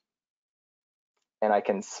advanced, and I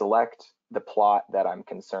can select the plot that I'm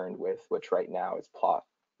concerned with, which right now is plot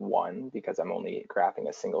 1, because I'm only graphing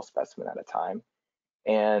a single specimen at a time.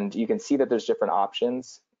 And you can see that there's different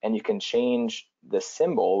options, and you can change the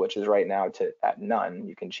symbol, which is right now at none.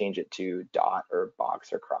 You can change it to dot or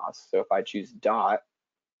box or cross. So if I choose dot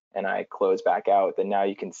and I close back out, then now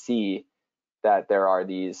you can see that there are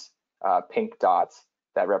these pink dots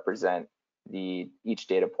that represent each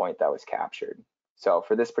data point that was captured. So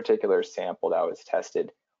for this particular sample that was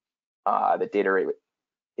tested, the data rate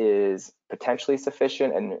is potentially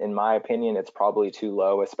sufficient, and in my opinion it's probably too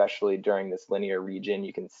low, especially during this linear region.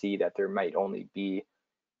 You can see that there might only be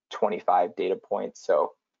 25 data points,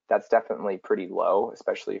 so that's definitely pretty low,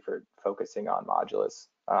 especially for focusing on modulus,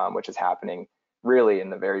 which is happening really in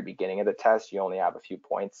the very beginning of the test. You only have a few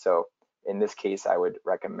points, so in this case I would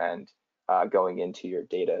recommend going into your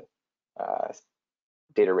data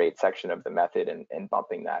rate section of the method and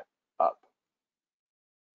bumping that up.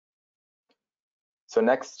 So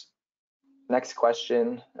next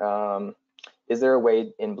question, is there a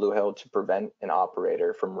way in Bluehill to prevent an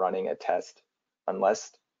operator from running a test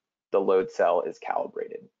unless the load cell is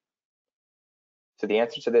calibrated? So the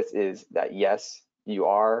answer to this is that yes, you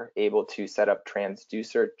are able to set up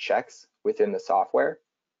transducer checks within the software.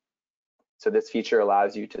 So this feature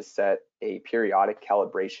allows you to set a periodic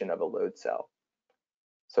calibration of a load cell.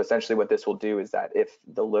 So essentially what this will do is that if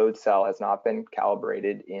the load cell has not been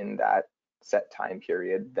calibrated in that set time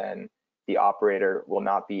period, then the operator will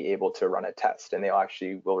not be able to run a test, and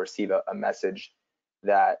will receive a message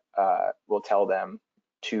that will tell them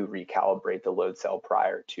to recalibrate the load cell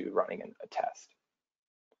prior to running a test.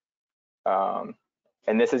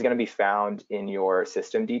 And this is going to be found in your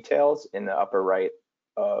system details in the upper right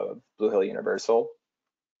of Bluehill Universal.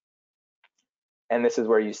 And this is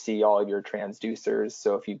where you see all of your transducers.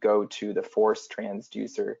 So if you go to the force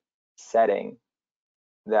transducer setting,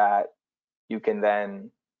 that you can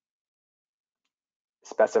then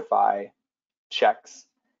specify checks,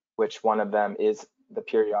 which one of them is the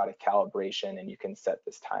periodic calibration, and you can set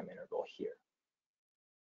this time interval here.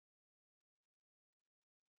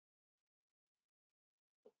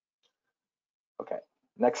 Okay,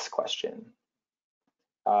 next question.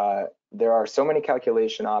 There are so many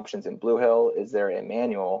calculation options in Bluehill. Is there a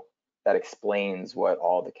manual that explains what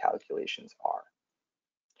all the calculations are?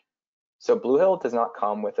 So Bluehill does not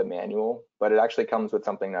come with a manual, but it actually comes with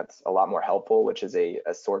something that's a lot more helpful, which is a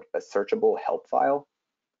searchable help file.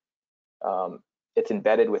 It's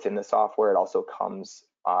embedded within the software. It also comes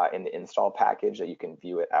in the install package that you can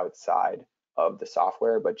view it outside of the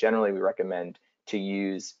software, but generally we recommend to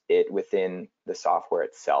use it within the software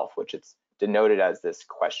itself, which it's denoted as this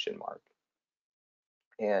question mark.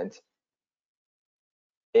 And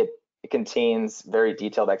it contains very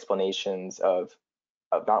detailed explanations of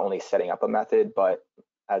not only setting up a method, but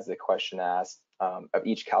as the question asked, of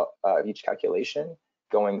each calculation,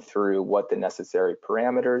 going through what the necessary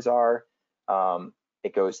parameters are.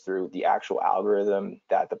 It goes through the actual algorithm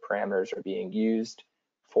that the parameters are being used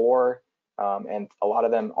for, and a lot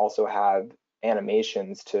of them also have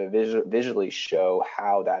animations to visually show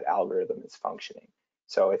how that algorithm is functioning.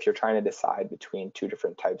 So if you're trying to decide between two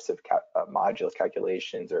different types of modulus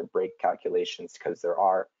calculations or break calculations, because there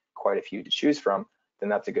are quite a few to choose from, then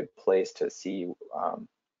that's a good place to see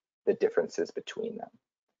the differences between them.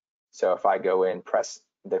 So if I go in, press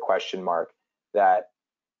the question mark, that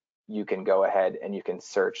you can go ahead and you can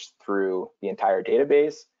search through the entire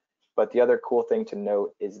database. But the other cool thing to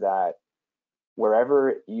note is that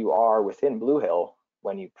wherever you are within Bluehill,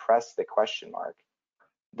 when you press the question mark,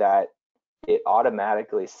 that it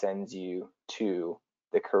automatically sends you to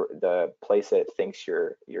the place that it thinks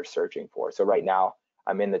you're searching for. So right now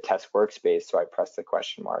I'm in the test workspace, so I pressed the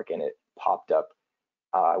question mark and it popped up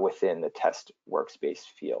within the test workspace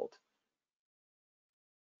field.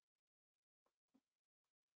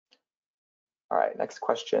 All right, next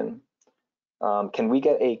question. Can we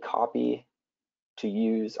get a copy to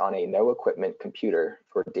use on a no equipment computer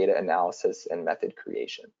for data analysis and method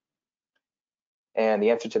creation? And the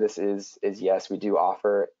answer to this is yes. We do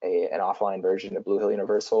offer an offline version of Bluehill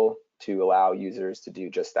Universal to allow users to do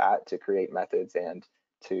just that, to create methods and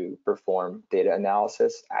to perform data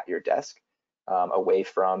analysis at your desk, away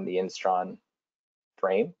from the Instron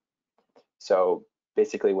frame. So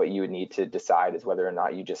basically what you would need to decide is whether or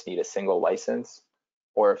not you just need a single license,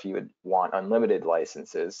 or if you would want unlimited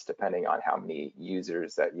licenses, depending on how many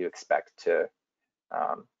users that you expect to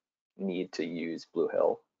need to use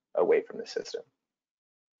Bluehill away from the system.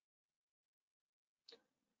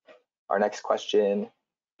 Our next question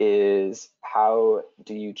is, how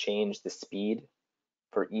do you change the speed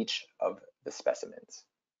for each of the specimens?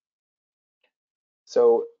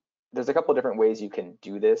 So there's a couple of different ways you can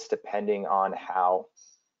do this depending on how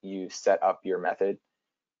you set up your method.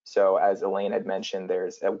 So as Elayne had mentioned,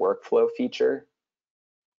 there's a workflow feature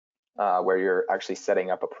where you're actually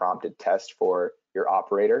setting up a prompted test for your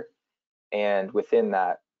operator. And within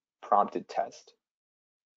that prompted test,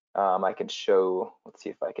 I can show, let's see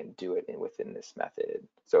if I can do it within this method.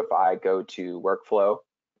 So if I go to workflow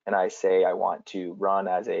and I say I want to run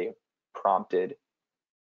as a prompted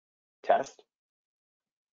test,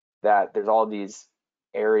 that there's all these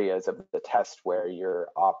areas of the test where your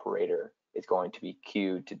operator is going to be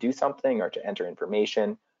queued to do something or to enter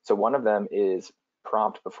information. So one of them is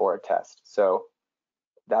prompt before a test. So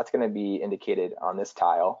that's going to be indicated on this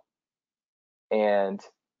tile. And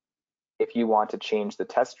if you want to change the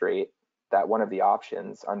test rate, that one of the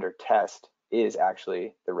options under test is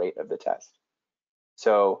actually the rate of the test.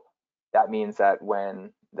 So that means that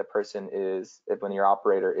when when your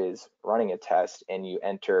operator is running a test and you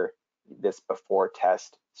enter this before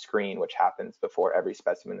test screen, which happens before every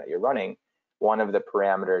specimen that you're running, one of the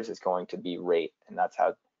parameters is going to be rate, and that's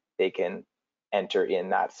how they can enter in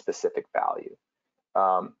that specific value.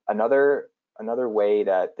 Another way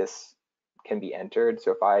that this can be entered,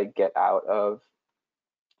 so if I get out of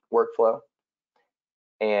workflow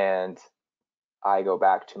and I go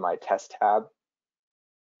back to my test tab,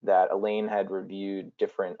 that Elayne had reviewed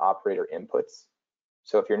different operator inputs.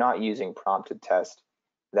 So if you're not using prompted test,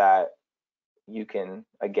 that you can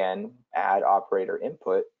again add operator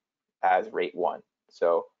input as rate 1.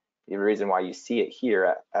 So the reason why you see it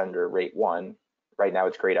here under rate 1, right now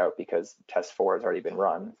it's grayed out because test 4 has already been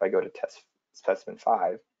run. If I go to test specimen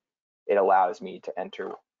 5, it allows me to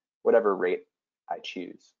enter whatever rate I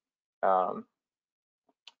choose.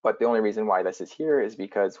 But the only reason why this is here is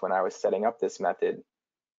because when I was setting up this method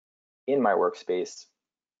in my workspace,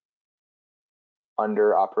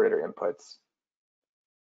 under operator inputs,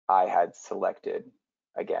 I had selected,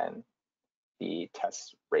 again, the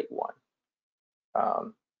test rate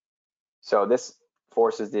 1. So this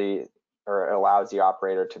forces or allows the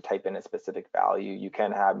operator to type in a specific value. You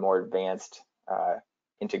can have more advanced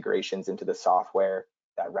integrations into the software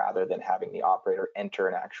that rather than having the operator enter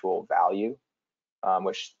an actual value,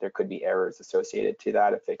 which there could be errors associated to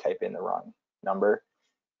that if they type in the wrong number.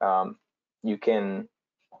 You can,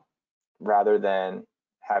 rather than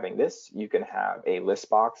having this, you can have a list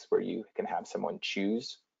box where you can have someone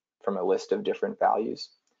choose from a list of different values.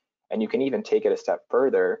 And you can even take it a step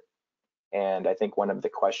further. And I think one of the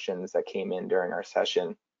questions that came in during our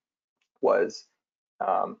session was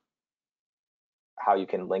how you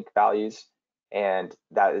can link values. And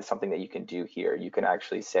that is something that you can do here. You can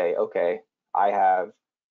actually say, okay, I have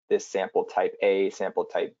this sample type A, sample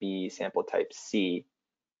type B, sample type C.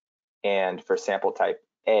 And for sample type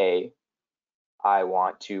A, I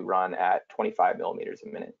want to run at 25 millimeters a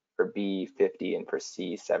minute, for B 50, and for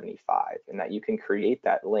C 75. And that you can create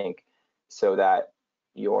that link so that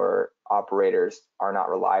your operators are not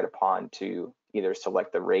relied upon to either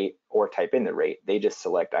select the rate or type in the rate. They just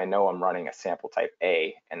select, I know I'm running a sample type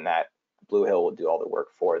A, and that Bluehill will do all the work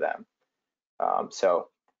for them. So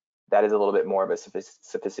that is a little bit more of a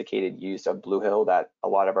sophisticated use of Bluehill that a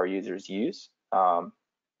lot of our users use.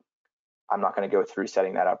 I'm not going to go through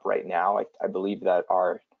setting that up right now. I believe that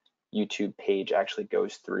our YouTube page actually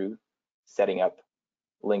goes through setting up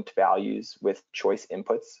linked values with choice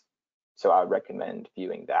inputs. So I would recommend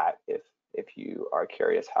viewing that if you are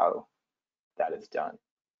curious how that is done.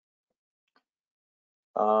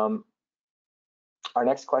 Our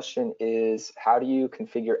next question is, how do you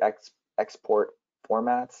configure export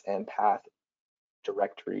formats and path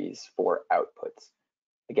directories for outputs?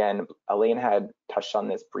 Again, Elayne had touched on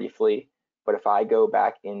this briefly, but if I go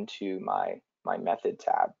back into my method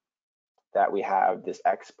tab, that we have this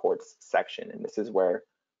exports section, and this is where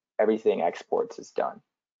everything exports is done.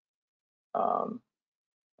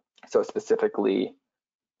 So specifically,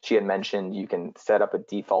 she had mentioned you can set up a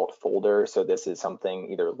default folder. So this is something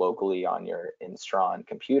either locally on your Instron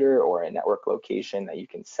computer or a network location that you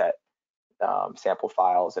can set sample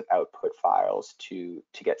files and output files to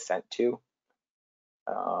get sent to.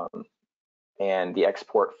 And the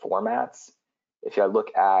export formats, if you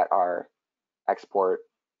look at our export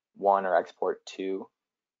 1 or export 2,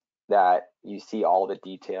 that you see all the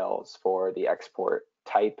details for the export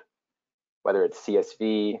type, whether it's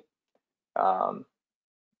CSV,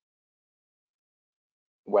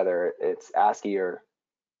 whether it's ASCII or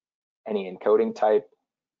any encoding type.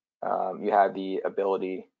 You have the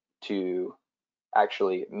ability to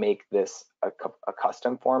actually make this a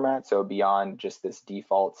custom format. So beyond just this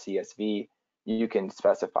default CSV, you can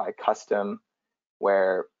specify custom,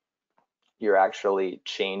 where you're actually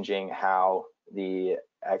changing how the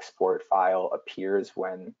export file appears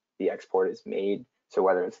when the export is made. So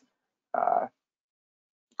whether it's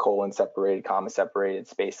colon separated, comma separated,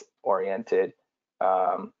 space oriented,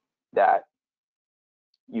 that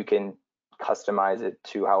you can customize it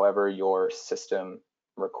to however your system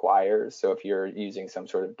requires. So if you're using some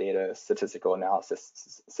sort of data statistical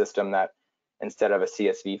analysis system that instead of a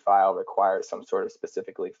CSV file requires some sort of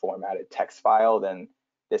specifically formatted text file, then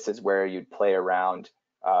this is where you'd play around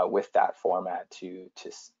with that format to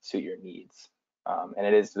suit your needs.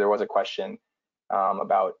 And there was a question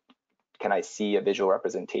about, can I see a visual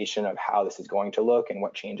representation of how this is going to look and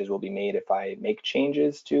what changes will be made if I make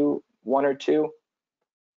changes to 1 or 2?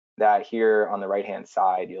 That here on the right-hand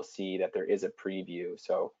side, you'll see that there is a preview.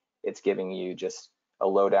 So it's giving you just a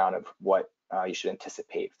lowdown of what you should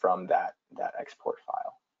anticipate from that export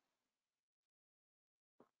file.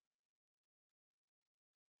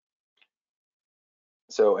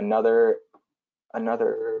 So another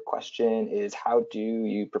question is, how do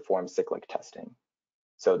you perform cyclic testing?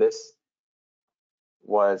 So this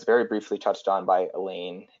was very briefly touched on by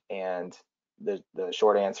Elayne, and the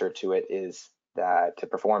short answer to it is that to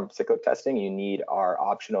perform cyclic testing, you need our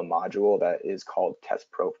optional module that is called Test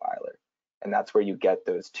Profiler. And that's where you get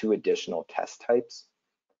those 2 additional test types,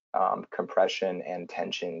 compression and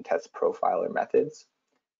tension test profiler methods,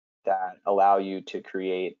 that allow you to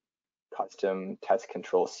create custom test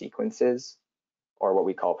control sequences, or what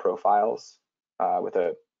we call profiles, with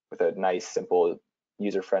a nice, simple,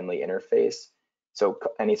 user-friendly interface. So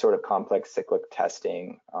any sort of complex cyclic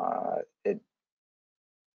testing,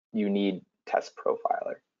 you need Test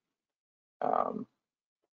Profiler.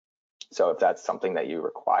 So if that's something that you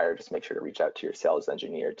require, just make sure to reach out to your sales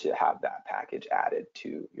engineer to have that package added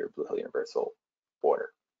to your Bluehill Universal order.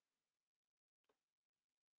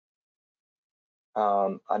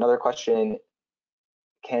 Another question,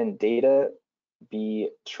 can data be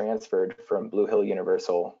transferred from Bluehill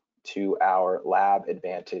Universal to our Lab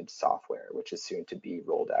Advantage software, which is soon to be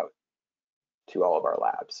rolled out to all of our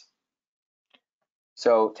labs.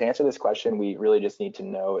 So to answer this question, we really just need to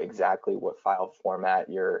know exactly what file format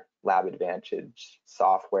your Lab Advantage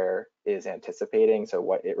software is anticipating, so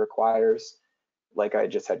what it requires. Like I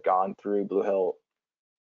just had gone through, Bluehill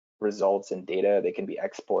results and data, they can be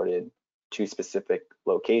exported to specific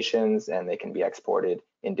locations and they can be exported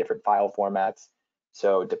in different file formats.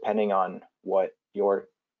 So depending on what your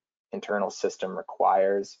internal system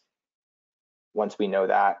requires, once we know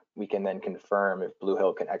that, we can then confirm if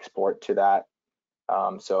Bluehill can export to that.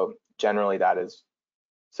 So generally that is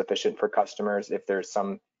sufficient for customers. If there's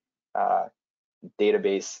some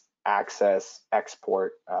database access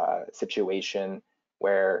export situation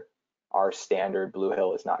where our standard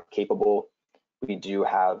Bluehill is not capable, we do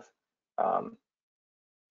have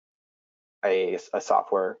a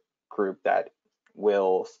software group that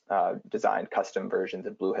will design custom versions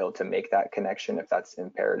of Bluehill to make that connection if that's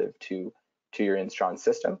imperative to your Instron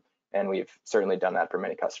system. And we've certainly done that for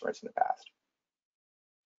many customers in the past.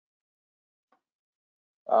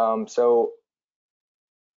 So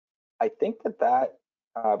I think that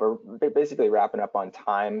we're basically wrapping up on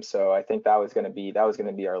time. So I think that was going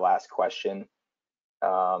to be our last question.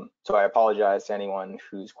 So I apologize to anyone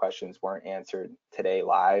whose questions weren't answered today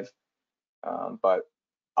live, but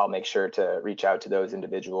I'll make sure to reach out to those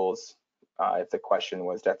individuals if the question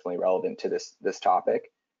was definitely relevant to this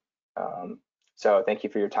topic. So thank you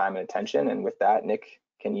for your time and attention. And with that, Nick,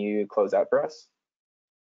 can you close out for us?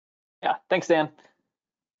 Yeah, thanks, Dan.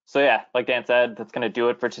 So yeah, like Dan said, that's going to do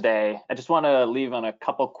it for today. I just want to leave on a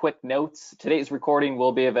couple quick notes. Today's recording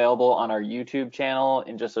will be available on our YouTube channel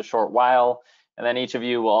in just a short while. And then each of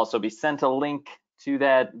you will also be sent a link to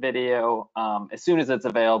that video as soon as it's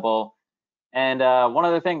available. And one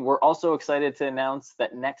other thing, we're also excited to announce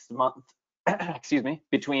that next month, excuse me,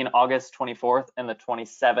 between August 24th and the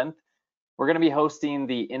 27th, we're going to be hosting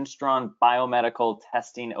the Instron Biomedical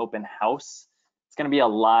Testing Open House. It's going to be a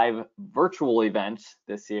live virtual event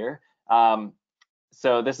this year.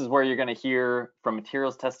 So this is where you're going to hear from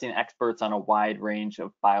materials testing experts on a wide range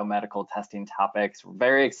of biomedical testing topics. We're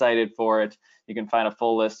very excited for it. You can find a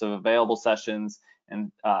full list of available sessions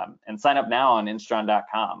and sign up now on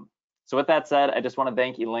instron.com. So with that said, I just want to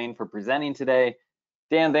thank Elayne for presenting today.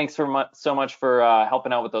 Dan, thanks so much for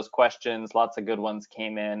helping out with those questions. Lots of good ones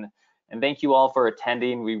came in. And thank you all for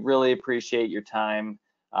attending. We really appreciate your time.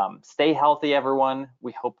 Stay healthy, everyone.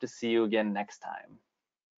 We hope to see you again next time.